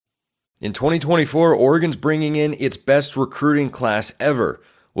In 2024, Oregon's bringing in its best recruiting class ever.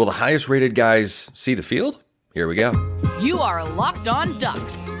 Will the highest rated guys see the field? Here we go. You are Locked On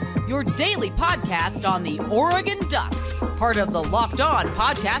Ducks, your daily podcast on the Oregon Ducks, part of the Locked On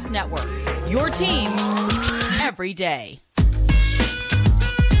Podcast Network, your team every day.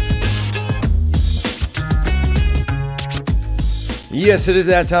 Yes, it is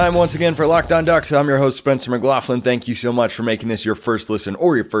that time once again for Locked On Ducks. I'm your host, Spencer McLaughlin. Thank you so much for making this your first listen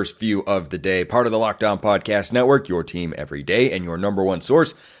or your first view of the day. Part of the Locked On Podcast Network, your team every day, and your number one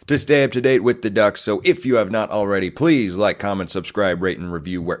source to stay up to date with the Ducks. So if you have not already, please like, comment, subscribe, rate, and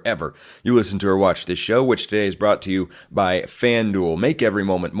review wherever you listen to or watch this show, which today is brought to you by FanDuel. Make every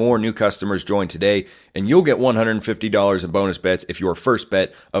moment more. New customers join today, and you'll get $150 in bonus bets if your first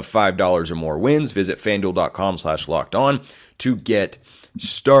bet of $5 or more wins. Visit FanDuel.com/lockedon to get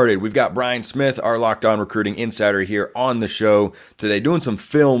started. We've got Brian Smith, our Locked On Recruiting Insider, here on the show today doing some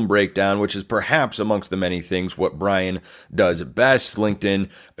film breakdown, which is perhaps amongst the many things what Brian does best. LinkedIn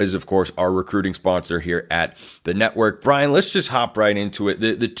is, of course, our recruiting sponsor here at the network. Brian, let's just hop right into it.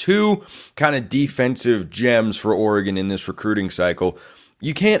 The two kind of defensive gems for Oregon in this recruiting cycle,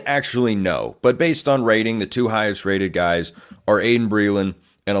 you can't actually know, but based on rating, the two highest rated guys are Aiden Breland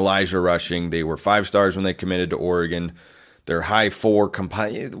and Elijah Rushing. They were 5 stars when they committed to Oregon. They're high 4,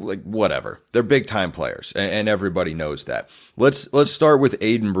 like whatever. They're big time players, and everybody knows that. Let's start with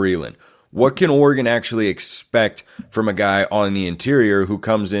Aiden Breland. What can Oregon actually expect from a guy on the interior who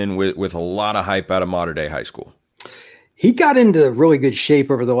comes in with a lot of hype out of Mater Dei High School? He got into really good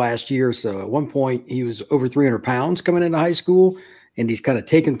shape over the last year or so. At one point, he was over 300 pounds coming into high school, and he's kind of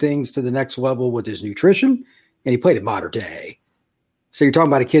taken things to the next level with his nutrition, and he played at Mater Dei. So you're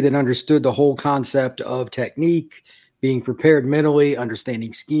talking about a kid that understood the whole concept of technique, being prepared mentally,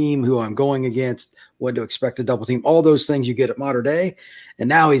 understanding scheme, who I'm going against, what to expect to double team, all those things you get at Mater Dei. And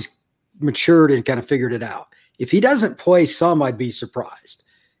now he's matured and kind of figured it out. If he doesn't play some, I'd be surprised.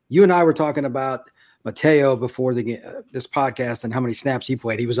 You and I were talking about Mateo before this podcast and how many snaps he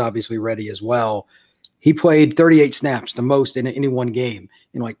played. He was obviously ready as well. He played 38 snaps, the most in any one game,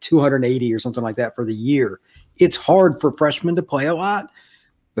 in like 280 or something like that for the year. It's hard for freshmen to play a lot,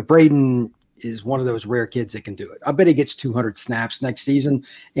 but Braden is one of those rare kids that can do it. I bet he gets 200 snaps next season,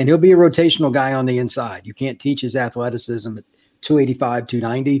 and he'll be a rotational guy on the inside. You can't teach his athleticism at 285,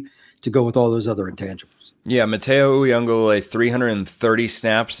 290 to go with all those other intangibles. Yeah, Mateo Uyunglele, 330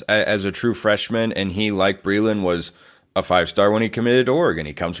 snaps as a true freshman, and he, like Breland, was a 5-star when he committed to Oregon.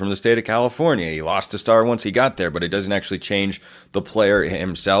 He comes from the state of California. He lost a star once he got there, but it doesn't actually change the player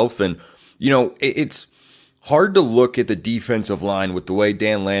himself. And, you know, it's hard to look at the defensive line with the way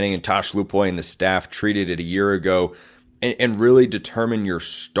Dan Lanning and Tosh Lupoy and the staff treated it a year ago and really determine your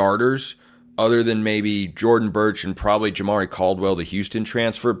starters other than maybe Jordan Birch and probably Jamari Caldwell, the Houston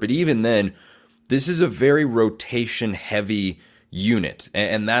transfer. But even then, this is a very rotation-heavy unit,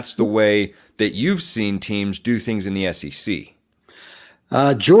 and that's the way that you've seen teams do things in the SEC.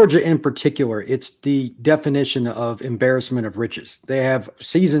 Georgia in particular, it's the definition of embarrassment of riches. They have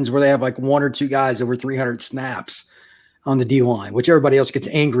seasons where they have like 1 or 2 guys over 300 snaps on the D-line, which everybody else gets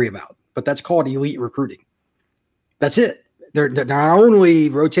angry about. But that's called elite recruiting. That's it. They're not only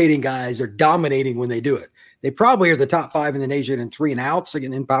rotating guys, they're dominating when they do it. They probably are the top 5 in the nation in 3 and outs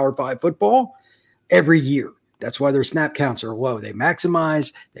again in Power 5 football every year. That's why their snap counts are low. They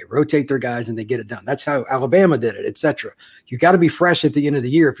maximize, they rotate their guys, and they get it done. That's how Alabama did it, etc. You got to be fresh at the end of the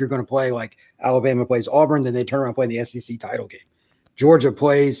year if you're going to play like Alabama plays Auburn, then they turn around and play in the SEC title game. Georgia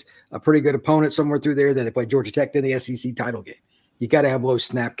plays a pretty good opponent somewhere through there, then they play Georgia Tech, then the SEC title game. You got to have low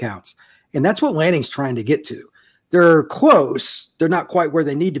snap counts. And that's what Lanning's trying to get to. They're close. They're not quite where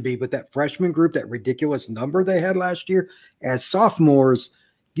they need to be, but that freshman group, that ridiculous number they had last year, as sophomores,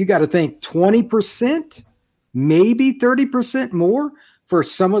 you got to think 20%, maybe 30% more for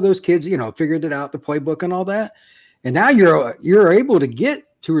some of those kids, you know, figured it out, the playbook and all that. And now you're able to get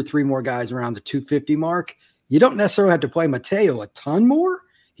 2 or 3 more guys around the 250 mark. You don't necessarily have to play Mateo a ton more.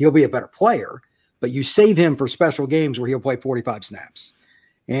 He'll be a better player, but you save him for special games where he'll play 45 snaps.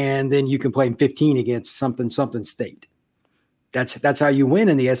 And then you can play him 15 against something state. That's how you win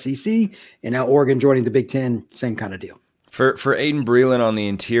in the SEC. And now Oregon joining the Big Ten, same kind of deal. For Aiden Breland on the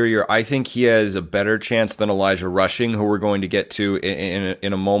interior, I think he has a better chance than Elijah Rushing, who we're going to get to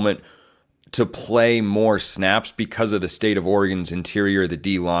in a moment, to play more snaps because of the state of Oregon's interior, the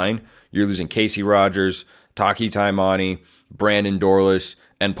D-line. You're losing Casey Rogers, Taki Taimani, Brandon Dorlus,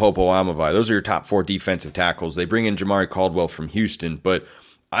 and Popo Amavai. Those are your top 4 defensive tackles. They bring in Jamari Caldwell from Houston, but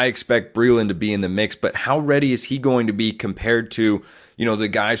I expect Breland to be in the mix. But how ready is he going to be compared to, you know, the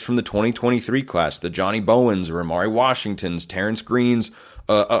guys from the 2023 class, the Johnny Bowens or Amari Washingtons, Terrence Greens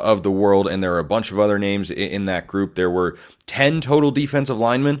of the world, and there are a bunch of other names in that group. There were 10 total defensive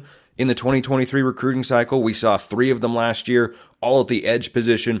linemen in the 2023 recruiting cycle. We saw 3 of them last year, all at the edge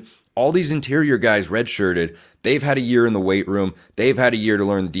position. All these interior guys redshirted. They've had a year in the weight room. They've had a year to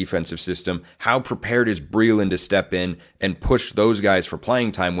learn the defensive system. How prepared is Breeland to step in and push those guys for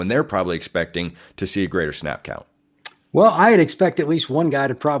playing time when they're probably expecting to see a greater snap count? Well, I'd expect at least one guy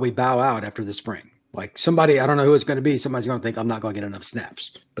to probably bow out after the spring. Like somebody, I don't know who it's going to be. Somebody's going to think I'm not going to get enough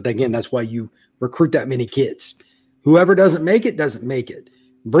snaps. But again, that's why you recruit that many kids. Whoever doesn't make it, doesn't make it.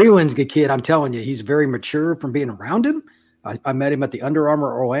 Breeland's a kid. I'm telling you, he's very mature from being around him. I met him at the Under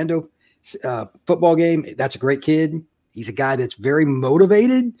Armour Orlando football game. That's a great kid. He's a guy that's very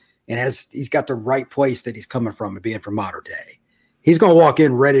motivated and he's got the right place that he's coming from and being from Mater Dei. He's going to walk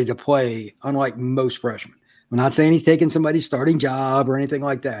in ready to play, unlike most freshmen. I'm not saying he's taking somebody's starting job or anything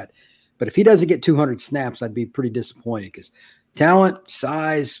like that. But if he doesn't get 200 snaps, I'd be pretty disappointed because talent,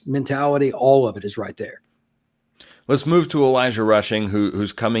 size, mentality, all of it is right there. Let's move to Elijah Rushing,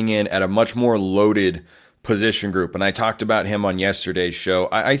 who's coming in at a much more loaded position group. And I talked about him on yesterday's show.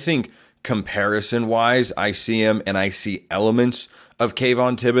 I think comparison-wise, I see him and I see elements of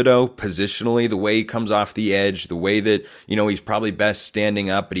Kayvon Thibodeaux positionally, the way he comes off the edge, the way that, he's probably best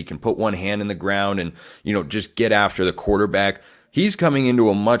standing up, but he can put one hand in the ground and, just get after the quarterback. He's coming into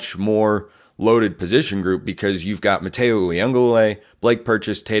a much more loaded position group because you've got Mateo Uiagalelei, Blake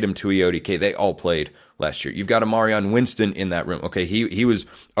Purchase, Tatum Tuioti. They all played last year. You've got Amarion Winston in that room. Okay, he was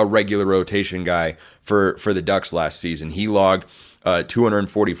a regular rotation guy for the Ducks last season. He logged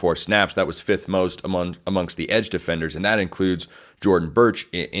 244 snaps. That was 5th most amongst the edge defenders, and that includes Jordan Burch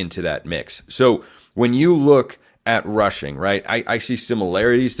into that mix. So when you look at rushing, right, I see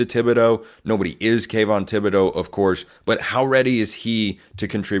similarities to Thibodeaux. Nobody is Kayvon Thibodeaux, of course, but how ready is he to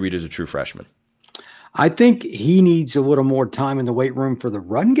contribute as a true freshman? I think he needs a little more time in the weight room for the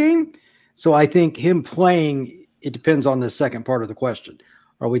run game. So I think him playing, it depends on the second part of the question.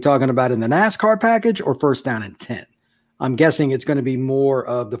 Are we talking about in the NASCAR package or first down and 10? I'm guessing it's going to be more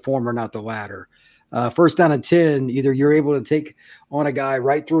of the former, not the latter. First down and 10, either you're able to take on a guy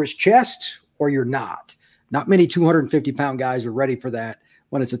right through his chest or you're not. Not many 250-pound guys are ready for that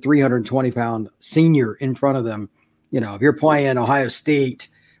when it's a 320-pound senior in front of them. If you're playing Ohio State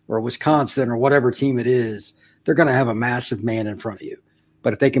or Wisconsin or whatever team it is, they're going to have a massive man in front of you.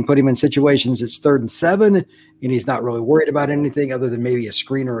 But if they can put him in situations it's 3rd and 7 and he's not really worried about anything other than maybe a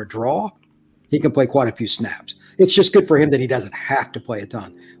screen or a draw, he can play quite a few snaps. It's just good for him that he doesn't have to play a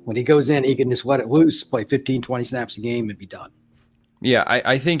ton. When he goes in, he can just let it loose, play 15, 20 snaps a game and be done. Yeah,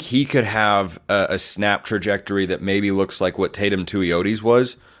 I think he could have a snap trajectory that maybe looks like what Tatum Tuioti's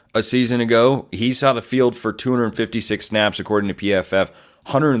was a season ago. He saw the field for 256 snaps, according to PFF.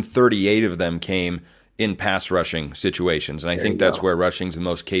 138 of them came in pass rushing situations, and I think that's where Rushing's the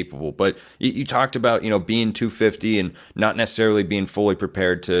most capable. But you talked about being 250 and not necessarily being fully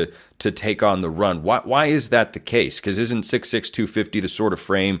prepared to take on the run. Why is that the case? Because isn't 6'6", 250 the sort of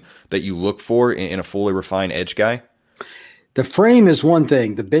frame that you look for in a fully refined edge guy? The frame is one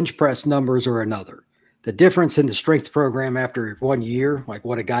thing. The bench press numbers are another. The difference in the strength program after 1 year, like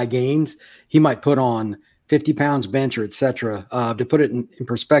what a guy gains, he might put on 50 pounds bench or et cetera. To put it in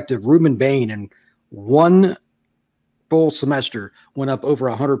perspective, Ruben Bain in one full semester went up over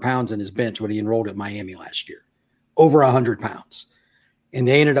 100 pounds in his bench when he enrolled at Miami last year. Over 100 pounds. And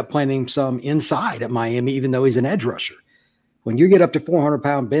they ended up playing him some inside at Miami, even though he's an edge rusher. When you get up to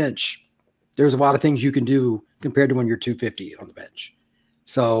 400-pound bench, there's a lot of things you can do compared to when you're 250 on the bench.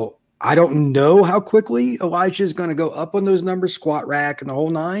 So I don't know how quickly Elijah is going to go up on those numbers, squat rack and the whole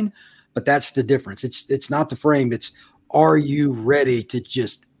 9, but that's the difference. It's not the frame. It's, are you ready to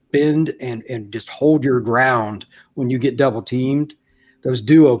just bend and just hold your ground when you get double teamed? Those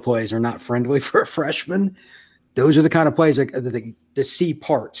duo plays are not friendly for a freshman. Those are the kind of plays that the C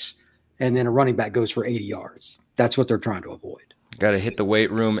parts, and then a running back goes for 80 yards. That's what they're trying to avoid. Got to hit the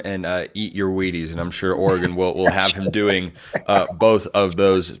weight room and eat your Wheaties, and I'm sure Oregon will have him doing both of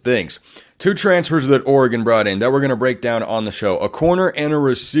those things. 2 transfers that Oregon brought in that we're going to break down on the show, a corner and a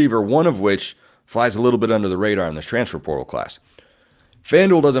receiver, one of which flies a little bit under the radar in this transfer portal class.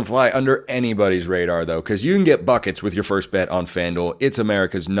 FanDuel doesn't fly under anybody's radar, though, because you can get buckets with your first bet on FanDuel. It's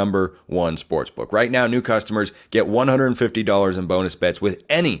America's #1 sportsbook. Right now, new customers get $150 in bonus bets with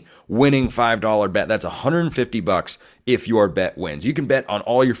any winning $5 bet. That's $150 if your bet wins. You can bet on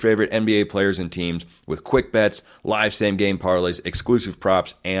all your favorite NBA players and teams with quick bets, live same-game parlays, exclusive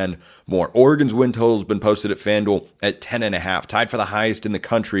props, and more. Oregon's win total has been posted at FanDuel at 10.5, tied for the highest in the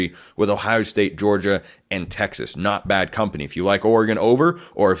country with Ohio State, Georgia, and Texas. Not bad company. If you like Oregon over,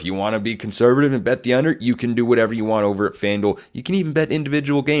 or if you want to be conservative and bet the under, you can do whatever you want over at FanDuel. You can even bet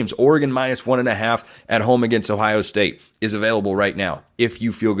individual games. Oregon minus 1.5 at home against Ohio State is available right now if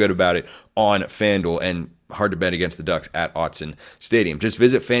you feel good about it on FanDuel, and hard to bet against the Ducks at Autzen Stadium. Just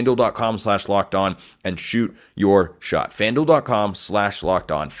visit FanDuel.com/lockedon and shoot your shot.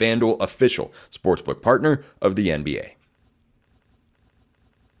 FanDuel.com/lockedon. FanDuel, official sportsbook partner of the NBA.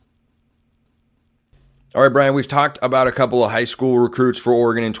 All right, Brian, we've talked about a couple of high school recruits for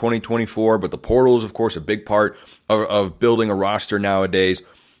Oregon in 2024, but the portal is, of course, a big part of building a roster nowadays.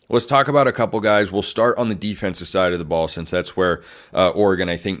 Let's talk about a couple guys. We'll start on the defensive side of the ball, since that's where Oregon,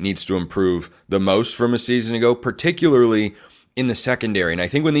 I think, needs to improve the most from a season ago, particularly in the secondary. And I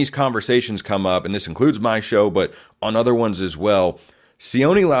think when these conversations come up, and this includes my show, but on other ones as well,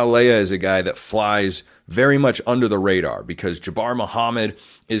 Sione Laulea is a guy that flies very much under the radar because Jabbar Muhammad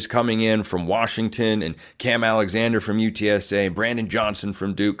is coming in from Washington, and Cam Alexander from UTSA, Brandon Johnson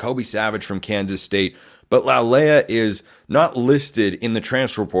from Duke, Kobe Savage from Kansas State. But Laulea is not listed in the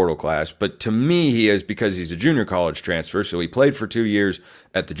transfer portal class, but to me he is, because he's a junior college transfer, so he played for 2 years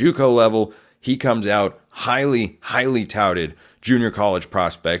at the JUCO level. He comes out highly, highly touted junior college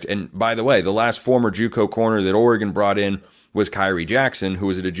prospect. And by the way, the last former JUCO corner that Oregon brought in was Kyrie Jackson, who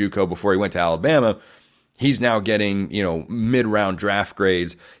was at a JUCO before he went to Alabama. He's now getting, mid-round draft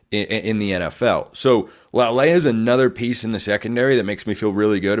grades in the NFL. So Laulea is another piece in the secondary that makes me feel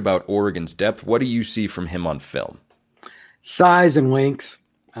really good about Oregon's depth. What do you see from him on film? Size and length.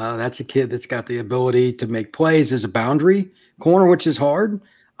 That's a kid that's got the ability to make plays as a boundary corner, which is hard.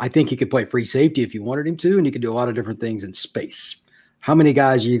 I think he could play free safety if you wanted him to, and he could do a lot of different things in space. How many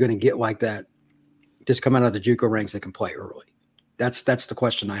guys are you going to get like that just coming out of the JUCO ranks that can play early? That's the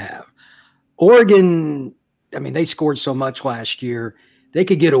question I have. Oregon, they scored so much last year. They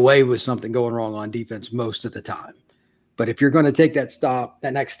could get away with something going wrong on defense most of the time. But if you're going to take that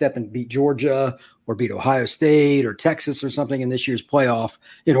next step and beat Georgia or beat Ohio State or Texas or something in this year's playoff,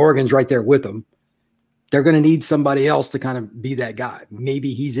 and Oregon's right there with them, they're going to need somebody else to kind of be that guy.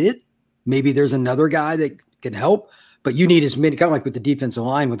 Maybe he's it. Maybe there's another guy that can help. But you need as many, kind of like with the defensive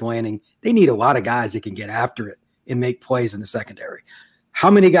line with Lanning, they need a lot of guys that can get after it and make plays in the secondary. How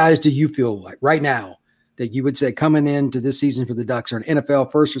many guys do you feel like right now that you would say coming into this season for the Ducks are an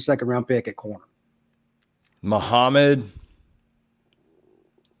NFL first or second round pick at corner? Muhammad.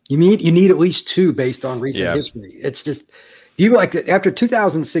 You need at least two based on recent history. It's just, you like after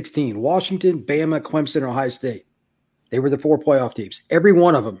 2016, Washington, Bama, Clemson, and Ohio State, they were the 4 playoff teams. Every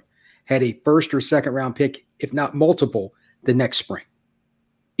one of them had a first or second round pick, if not multiple, the next spring.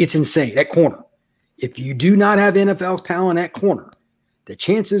 It's insane at corner. If you do not have NFL talent at corner, the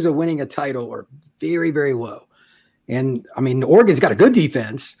chances of winning a title are very, very low. And Oregon's got a good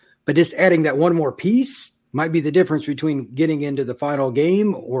defense, but just adding that one more piece might be the difference between getting into the final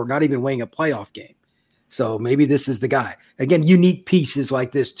game or not even winning a playoff game. So maybe this is the guy. Again, unique pieces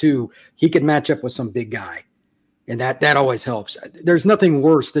like this too. He could match up with some big guy, and that always helps. There's nothing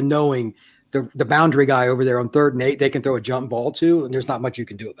worse than knowing the boundary guy over there on 3rd and 8 they can throw a jump ball to, and there's not much you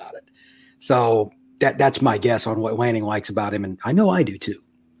can do about it. So that's my guess on what Lanning likes about him, and I know I do too.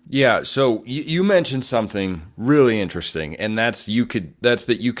 Yeah, so you mentioned something really interesting, and that you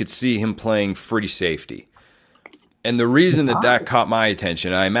could see him playing free safety. And the reason that caught my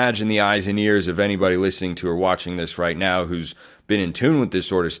attention, I imagine the eyes and ears of anybody listening to or watching this right now who's been in tune with this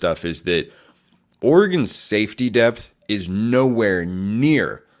sort of stuff, is that Oregon's safety depth is nowhere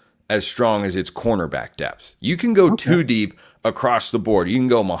near as strong as its cornerback depth. You can go too deep across the board. You can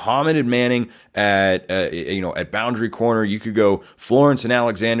go Muhammad and Manning at boundary corner. You could go Florence and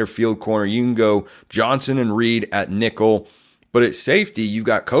Alexander field corner. You can go Johnson and Reed at nickel. But at safety, you've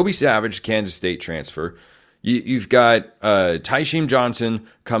got Kobe Savage, Kansas State transfer. You've got Tysheem Johnson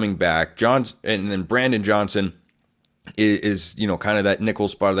coming back. And then Brandon Johnson is kind of that nickel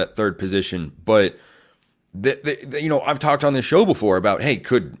spot of that third position. But I've talked on this show before about, hey,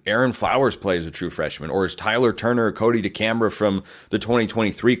 could Aaron Flowers play as a true freshman, or is Tyler Turner or Cody DeCambra from the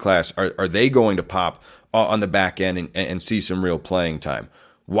 2023 class, are they going to pop on the back end and see some real playing time?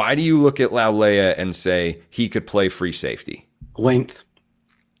 Why do you look at Laulea and say he could play free safety? Length.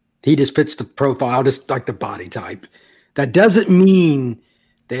 He just fits the profile, just like the body type. That doesn't mean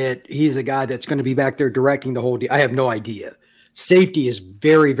that he's a guy that's going to be back there directing the whole deal. I have no idea. Safety is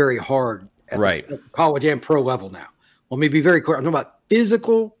very, very hard at the college and pro level now. Let me be very clear. I'm talking about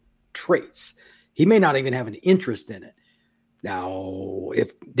physical traits. He may not even have an interest in it. Now,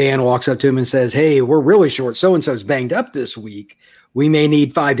 if Dan walks up to him and says, hey, we're really short, so-and-so's banged up this week, we may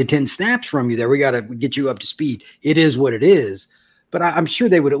need 5 to 10 snaps from you there. We got to get you up to speed. It is what it is. But I'm sure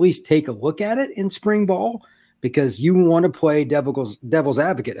they would at least take a look at it in spring ball. because you want to play devil's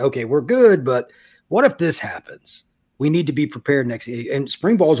advocate. Okay, we're good, but what if this happens? We need to be prepared next year. And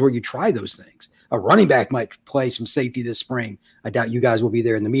spring ball is where you try those things. A running back might play some safety this spring. I doubt you guys will be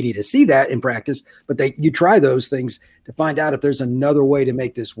there in the media to see that in practice, but you try those things to find out if there's another way to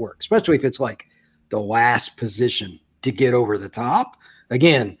make this work, especially if it's like the last position to get over the top.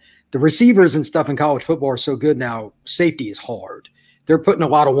 Again, the receivers and stuff in college football are so good now, safety is hard. They're putting a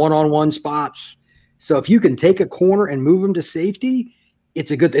lot of one-on-one spots. So if you can take a corner and move them to safety,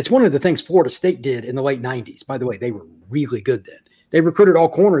 it's one of the things Florida State did in the late 90s. By the way, they were really good then. They recruited all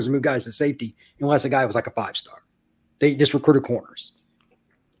corners and moved guys to safety unless a guy was like a 5-star. They just recruited corners.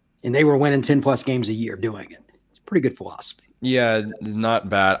 And they were winning 10-plus games a year doing it. It's a pretty good philosophy. Yeah, not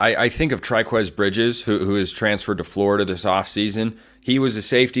bad. I think of Triquez Bridges, who is transferred to Florida this offseason. He was a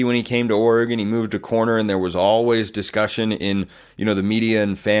safety when he came to Oregon. He moved to corner, and there was always discussion in the media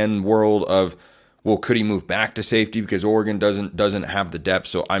and fan world of, well, could he move back to safety because Oregon doesn't have the depth.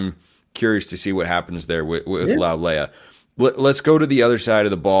 So I'm curious to see what happens there with Laulea. Let's go to the other side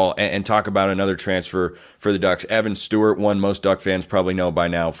of the ball and talk about another transfer for the Ducks. Evan Stewart, one most Duck fans probably know by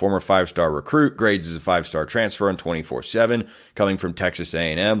now, former 5-star recruit, grades as a 5-star transfer on 24/7, coming from Texas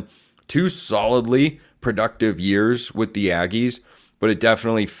A&M. 2 solidly productive years with the Aggies, but it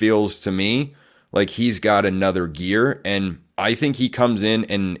definitely feels to me like he's got another gear, and I think he comes in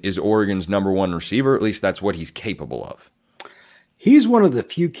and is Oregon's number 1 receiver. At least that's what he's capable of. He's one of the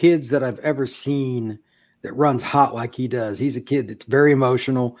few kids that I've ever seen that runs hot like he does. He's a kid that's very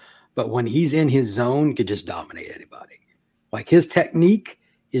emotional, but when he's in his zone, he could just dominate anybody. Like, his technique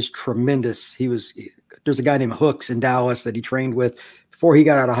is tremendous. There's a guy named Hooks in Dallas that he trained with. Before he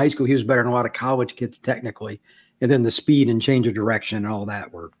got out of high school, he was better than a lot of college kids technically. And then the speed and change of direction and all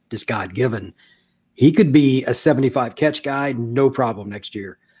that were just God-given. He could be a 75 catch guy, no problem next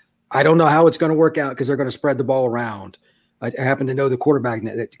year. I don't know how it's going to work out because they're going to spread the ball around. I happen to know the quarterback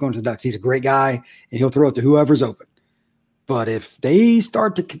that's going to the Ducks. He's a great guy, and he'll throw it to whoever's open. But if they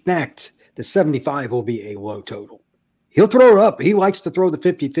start to connect, the 75 will be a low total. He'll throw it up. He likes to throw the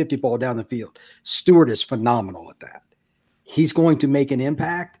 50-50 ball down the field. Stewart is phenomenal at that. He's going to make an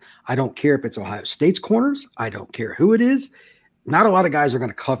impact. I don't care if it's Ohio State's corners. I don't care who it is. Not a lot of guys are going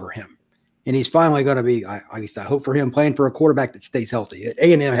to cover him. And he's finally going to be, at least I hope for him, playing for a quarterback that stays healthy.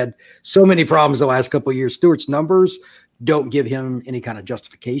 A&M had so many problems the last couple of years. Stewart's numbers don't give him any kind of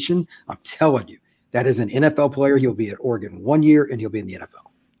justification. I'm telling you, that is an NFL player. He'll be at Oregon 1 year, and he'll be in the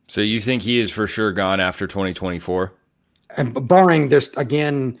NFL. So you think he is for sure gone after 2024? And barring this,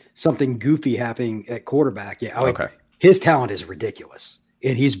 again, something goofy happening at quarterback, yeah. Okay. His talent is ridiculous,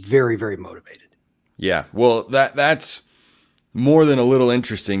 and he's very, very motivated. Yeah, well, that's more than a little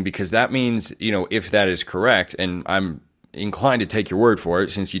interesting because that means, if that is correct, and I'm inclined to take your word for it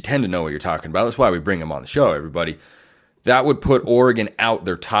since you tend to know what you're talking about. That's why we bring him on the show, everybody. That would put Oregon out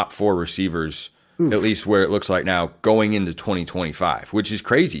their top 4 receivers, at least where it looks like now, going into 2025, which is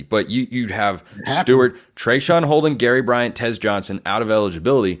crazy. But you'd have Stewart, Trayshawn Holden, Gary Bryant, Tez Johnson out of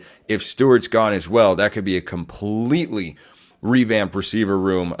eligibility. If Stewart's gone as well, that could be a completely revamped receiver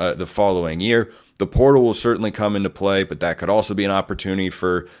room the following year. The portal will certainly come into play, but that could also be an opportunity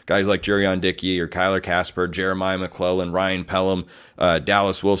for guys like Jurion Dickey or Kyler Casper, Jeremiah McClellan, Ryan Pelham,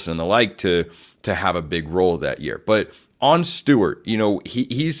 Dallas Wilson, and the like to have a big role that year. But on Stewart,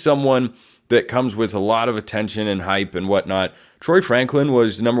 he's someone that comes with a lot of attention and hype and whatnot. Troy Franklin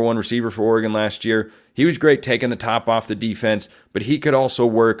was the number 1 receiver for Oregon last year. He was great taking the top off the defense, but he could also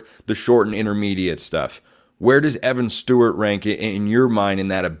work the short and intermediate stuff. Where does Evan Stewart rank in your mind in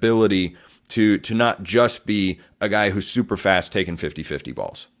that ability to not just be a guy who's super fast taking 50-50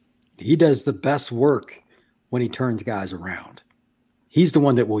 balls? He does the best work when he turns guys around. He's the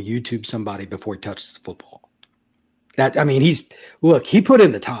one that will YouTube somebody before he touches the football. He put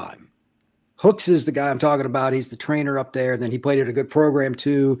in the time. Hooks is the guy I'm talking about. He's the trainer up there. Then he played at a good program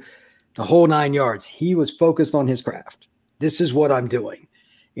too, the whole 9 yards. He was focused on his craft. This is what I'm doing.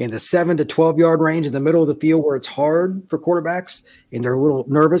 In the 7 to 12 yard range in the middle of the field where it's hard for quarterbacks and they're a little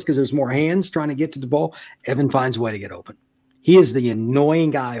nervous because there's more hands trying to get to the ball, Evan finds a way to get open. He is the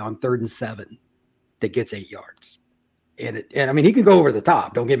annoying guy on 3rd and 7 that gets 8 yards. And he can go over the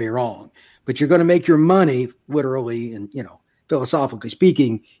top, don't get me wrong, but you're going to make your money literally and, philosophically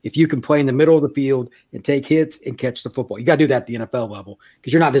speaking, if you can play in the middle of the field and take hits and catch the football. You got to do that at the NFL level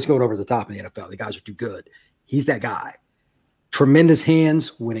because you're not just going over the top in the NFL. The guys are too good. He's that guy. Tremendous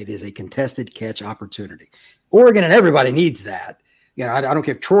hands when it is a contested catch opportunity. Oregon and everybody needs that. I don't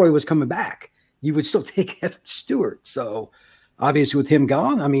care if Troy was coming back. You would still take Evan Stewart. So obviously with him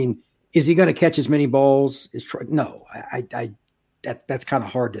gone, is he going to catch as many balls as Troy? No, that's kind of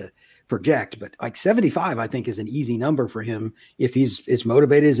hard to project, but like 75, I think, is an easy number for him if he's as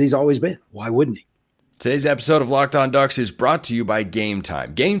motivated as he's always been. Why wouldn't he? Today's episode of Locked On Ducks is brought to you by Game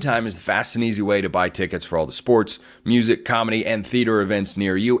Time. Game Time is the fast and easy way to buy tickets for all the sports, music, comedy, and theater events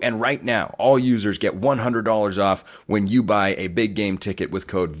near you. And right now, all users get $100 off when you buy a big game ticket with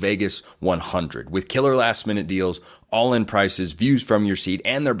code VEGAS100. With killer last-minute deals, all-in prices, views from your seat,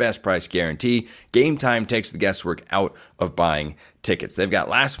 and their best price guarantee, Game Time takes the guesswork out of buying tickets. They've got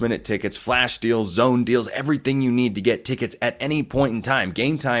last-minute tickets, flash deals, zone deals, everything you need to get tickets at any point in time.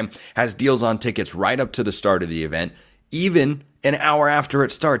 Game Time has deals on tickets right up to the start of the event, even an hour after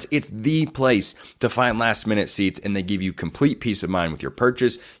it starts. It's the place to find last-minute seats, and they give you complete peace of mind with your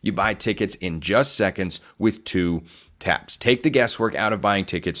purchase. You buy tickets in just seconds with 2 taps. Take the guesswork out of buying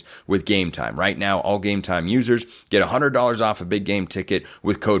tickets with Game Time. Right now, all Game Time users get $100 off a big game ticket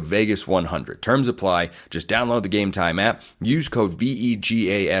with code VEGAS100. Terms apply. Just download the Game Time app. Use code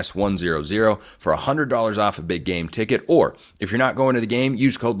VEGAS100 for $100 off a big game ticket. Or if you're not going to the game,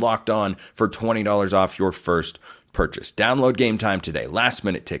 use code LOCKEDON for $20 off your first purchase. Download Game Time today. Last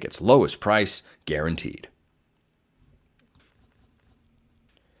minute tickets. Lowest price guaranteed.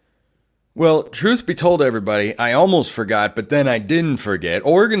 Well, truth be told, everybody, I almost forgot, but then I didn't forget.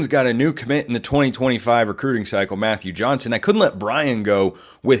 Oregon's got a new commit in the 2025 recruiting cycle, Matthew Johnson. I couldn't let Brian go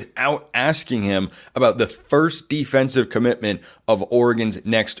without asking him about the first defensive commitment of Oregon's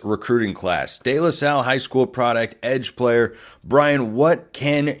next recruiting class. De La Salle High School product, edge player. Brian, what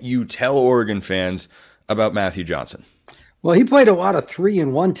can you tell Oregon fans about Matthew Johnson? Well, he played a lot of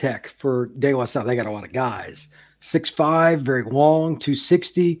 3-and-1 tech for De La Salle. They got a lot of guys. 6'5", very long,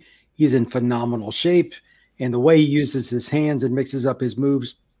 260. He's in phenomenal shape, and the way he uses his hands and mixes up his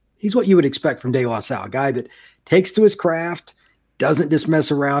moves, he's what you would expect from De La Salle, a guy that takes to his craft, doesn't just mess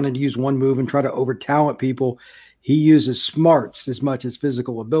around and use one move and try to over-talent people. He uses smarts as much as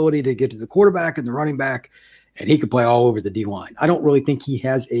physical ability to get to the quarterback and the running back, and he can play all over the D-line. I don't really think he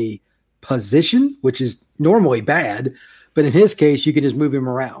has a position, which is normally bad, but in his case, you can just move him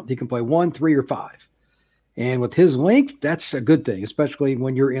around. He can play 1, 3, or 5. And with his length, that's a good thing, especially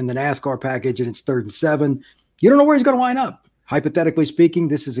when you're in the NASCAR package and it's 3rd and 7. You don't know where he's going to line up. Hypothetically speaking,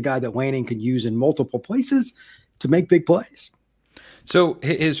 this is a guy that Lanning could use in multiple places to make big plays. So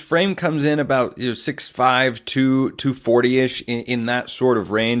his frame comes in about 6'5", 240-ish in that sort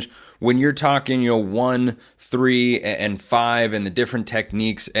of range. When you're talking 1, 3, and 5 and the different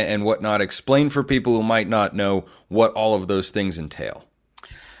techniques and whatnot, explain for people who might not know what all of those things entail.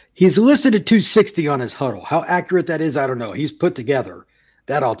 He's listed at 260 on his huddle. How accurate that is, I don't know. He's put together.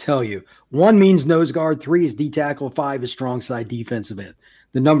 That I'll tell you. 1 means nose guard, 3 is D-tackle, 5 is strong side defensive end.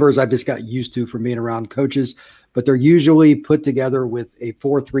 The numbers I've just got used to from being around coaches, but they're usually put together with a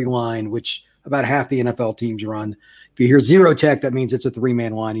 4-3 line, which about half the NFL teams run. If you hear zero tech, that means it's a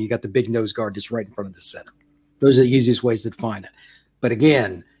 3-man line, and you got the big nose guard just right in front of the center. Those are the easiest ways to define it. But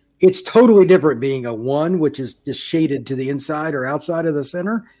again, it's totally different being a 1, which is just shaded to the inside or outside of the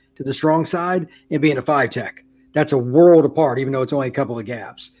center, to the strong side, and being a 5 tech. That's a world apart, even though it's only a couple of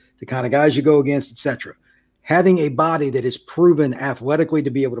gaps. The kind of guys you go against, etc. Having a body that is proven athletically to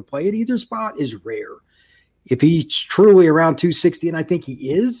be able to play at either spot is rare. If he's truly around 260, and I think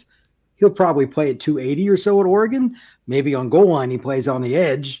he is, he'll probably play at 280 or so at Oregon. Maybe on goal line he plays on the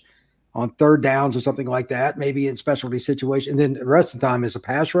edge on 3rd downs or something like that, maybe in specialty situations. And then the rest of the time as a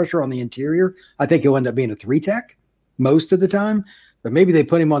pass rusher on the interior, I think he'll end up being a 3 tech most of the time. But maybe they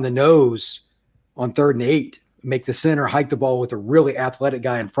put him on the nose on 3rd and 8, make the center hike the ball with a really athletic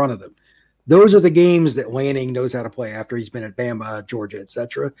guy in front of them. Those are the games that Lanning knows how to play after he's been at Bama, Georgia,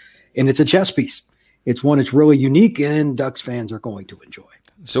 etc. And it's a chess piece. It's one that's really unique, and Ducks fans are going to enjoy.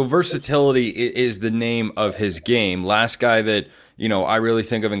 So versatility is the name of his game. Last guy that I really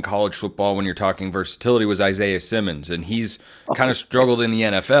think of in college football when you're talking versatility was Isaiah Simmons, and he's kind of struggled in the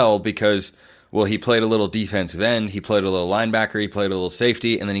NFL because – well, he played a little defensive end, he played a little linebacker, he played a little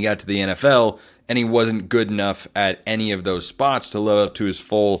safety, and then he got to the NFL, and he wasn't good enough at any of those spots to live up to his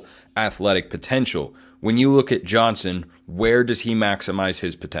full athletic potential. When you look at Johnson, where does he maximize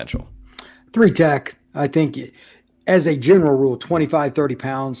his potential? 3 tech. I think as a general rule, 25, 30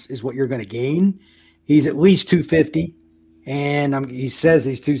 pounds is what you're going to gain. He's at least 250, and he says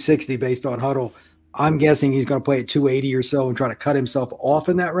he's 260 based on huddle. I'm guessing he's going to play at 280 or so and try to cut himself off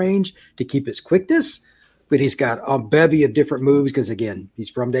in that range to keep his quickness. But he's got a bevy of different moves because, again, he's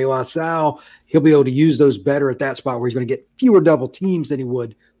from De La Salle. He'll be able to use those better at that spot where he's going to get fewer double teams than he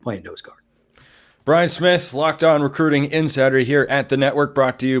would playing nose guard. Brian Smith, Locked On Recruiting Insider here at the network,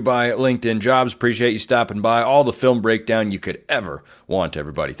 brought to you by LinkedIn Jobs. Appreciate you stopping by. All the film breakdown you could ever want,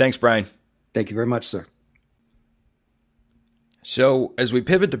 everybody. Thanks, Brian. Thank you very much, sir. So as we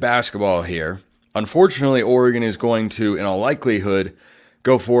pivot to basketball here, unfortunately, Oregon is going to, in all likelihood,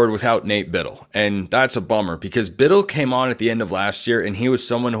 go forward without Nate Biddle. And that's a bummer because Biddle came on at the end of last year and he was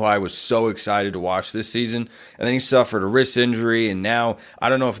someone who I was so excited to watch this season. And then he suffered a wrist injury. And now I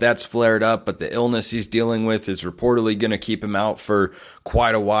don't know if that's flared up, but the illness he's dealing with is reportedly going to keep him out for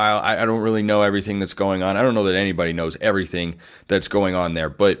quite a while. I don't really know everything that's going on. I don't know that anybody knows everything that's going on there,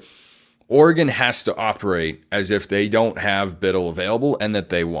 but Oregon has to operate as if they don't have Biddle available and that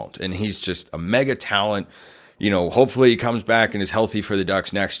they won't. And he's just a mega talent. Hopefully he comes back and is healthy for the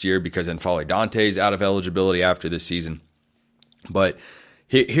Ducks next year because N'Faly Dante's out of eligibility after this season. But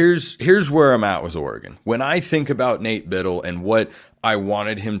here's where I'm at with Oregon. When I think about Nate Biddle and what I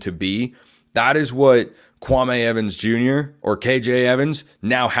wanted him to be, that is what Kwame Evans Jr. or KJ Evans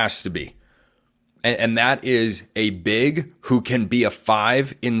now has to be. And that is a big who can be a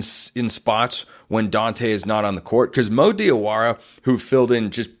 5 in spots when Dante is not on the court. Because Mo Diawara, who filled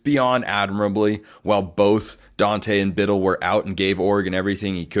in just beyond admirably while both Dante and Biddle were out and gave Oregon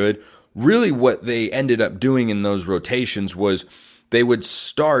everything he could, really what they ended up doing in those rotations was they would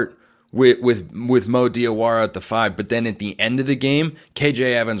start with Mo Diawara at the 5, but then at the end of the game,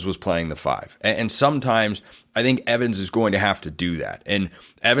 KJ Evans was playing the 5. And sometimes I think Evans is going to have to do that. And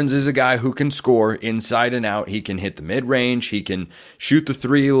Evans is a guy who can score inside and out. He can hit the mid-range. He can shoot the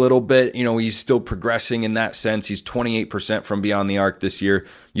 3 a little bit. He's still progressing in that sense. He's 28% from beyond the arc this year.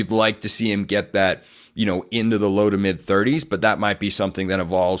 You'd like to see him get that, into the low to mid 30s, but that might be something that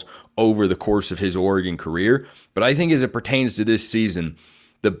evolves over the course of his Oregon career. But I think as it pertains to this season,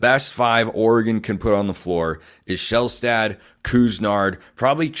 the best 5 Oregon can put on the floor is Shelstad, Couisnard,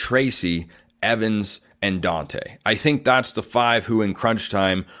 probably Tracy, Evans, and Dante. I think that's the 5 who in crunch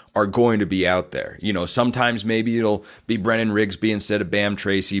time are going to be out there. Sometimes maybe it'll be Brennan Rigsby instead of Bam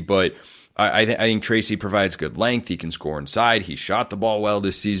Tracy, but I think Tracy provides good length. He can score inside. He shot the ball well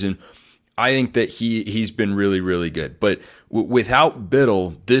this season. I think that he's been really, really good. But without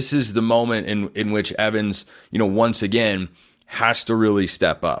Biddle, this is the moment in which Evans, once again, has to really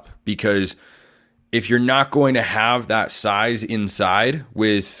step up, because if you're not going to have that size inside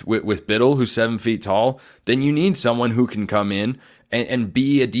with Biddle, who's 7 feet tall, then you need someone who can come in and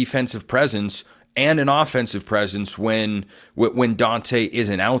be a defensive presence and an offensive presence when Dante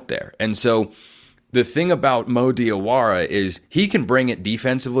isn't out there. And so the thing about Mo Diawara is he can bring it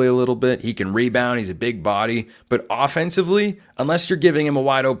defensively a little bit. He can rebound. He's a big body. But offensively, unless you're giving him a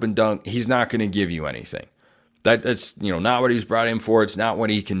wide open dunk, he's not going to give you anything. That's not what he was brought in for. It's not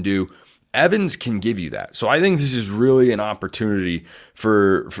what he can do. Evans can give you that. So I think this is really an opportunity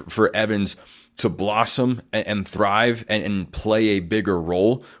for Evans to blossom and thrive and play a bigger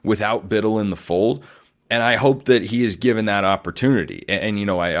role without Biddle in the fold. And I hope that he is given that opportunity. And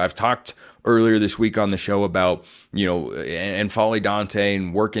I've talked earlier this week on the show about, N'Faly Dante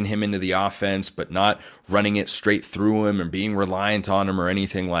and working him into the offense, but not running it straight through him and being reliant on him or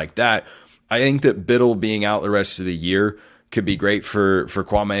anything like that. I think that Biddle being out the rest of the year could be great for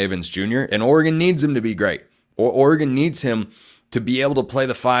Kwame Evans Jr., and Oregon needs him to be great. Oregon needs him to be able to play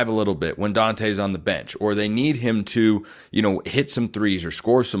the 5 a little bit when Dante's on the bench, or they need him to, hit some threes or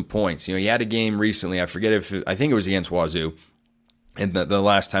score some points. He had a game recently, I think it was against Wazoo, and the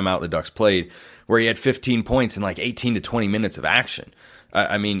last time out the Ducks played, where he had 15 points in like 18 to 20 minutes of action.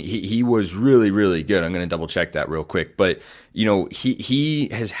 He was really, really good. I'm going to double check that real quick. But, he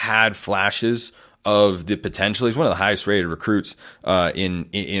has had flashes of the potential. He's one of the highest rated recruits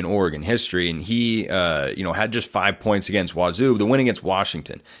in Oregon history. And he, had just 5 points against Wazoo. The win against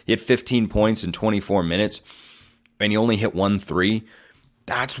Washington, he had 15 points in 24 minutes, and he only hit 1 3.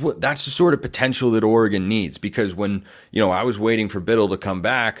 That's the sort of potential that Oregon needs, because when, I was waiting for Biddle to come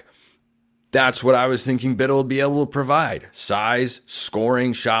back, that's what I was thinking Biddle would be able to provide. Size,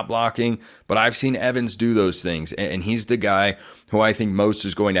 scoring, shot blocking. But I've seen Evans do those things, and he's the guy who I think most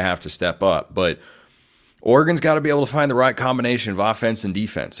is going to have to step up. But Oregon's got to be able to find the right combination of offense and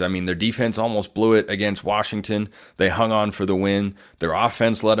defense. Their defense almost blew it against Washington. They hung on for the win. Their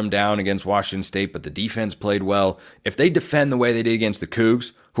offense let them down against Washington State, but the defense played well. If they defend the way they did against the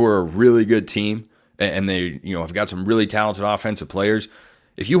Cougs, who are a really good team, and they have got some really talented offensive players,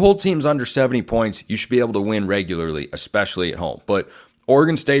 if you hold teams under 70 points, you should be able to win regularly, especially at home. But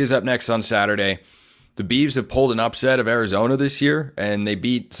Oregon State is up next on Saturday. The Beavs have pulled an upset of Arizona this year, and they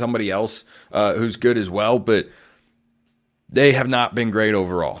beat somebody else who's good as well, but they have not been great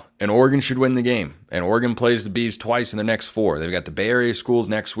overall. And Oregon should win the game. And Oregon plays the Beavs twice in the next 4. They've got the Bay Area schools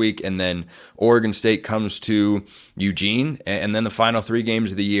next week, and then Oregon State comes to Eugene. And then the final 3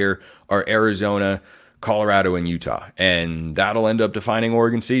 games of the year are Arizona, Colorado and Utah. And that'll end up defining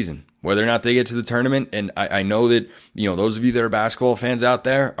Oregon's season, whether or not they get to the tournament. And I know that, those of you that are basketball fans out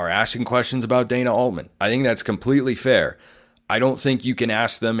there are asking questions about Dana Altman. I think that's completely fair. I don't think you can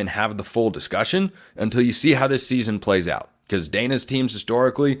ask them and have the full discussion until you see how this season plays out. Because Dana's teams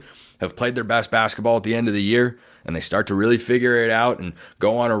historically have played their best basketball at the end of the year, and they start to really figure it out and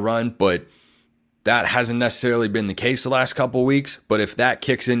go on a run. But that hasn't necessarily been the case the last couple of weeks. But if that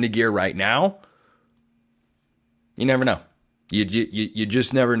kicks into gear right now, you never know. You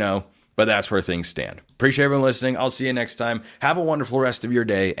just never know. But that's where things stand. Appreciate everyone listening. I'll see you next time. Have a wonderful rest of your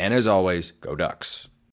day. And as always, go Ducks.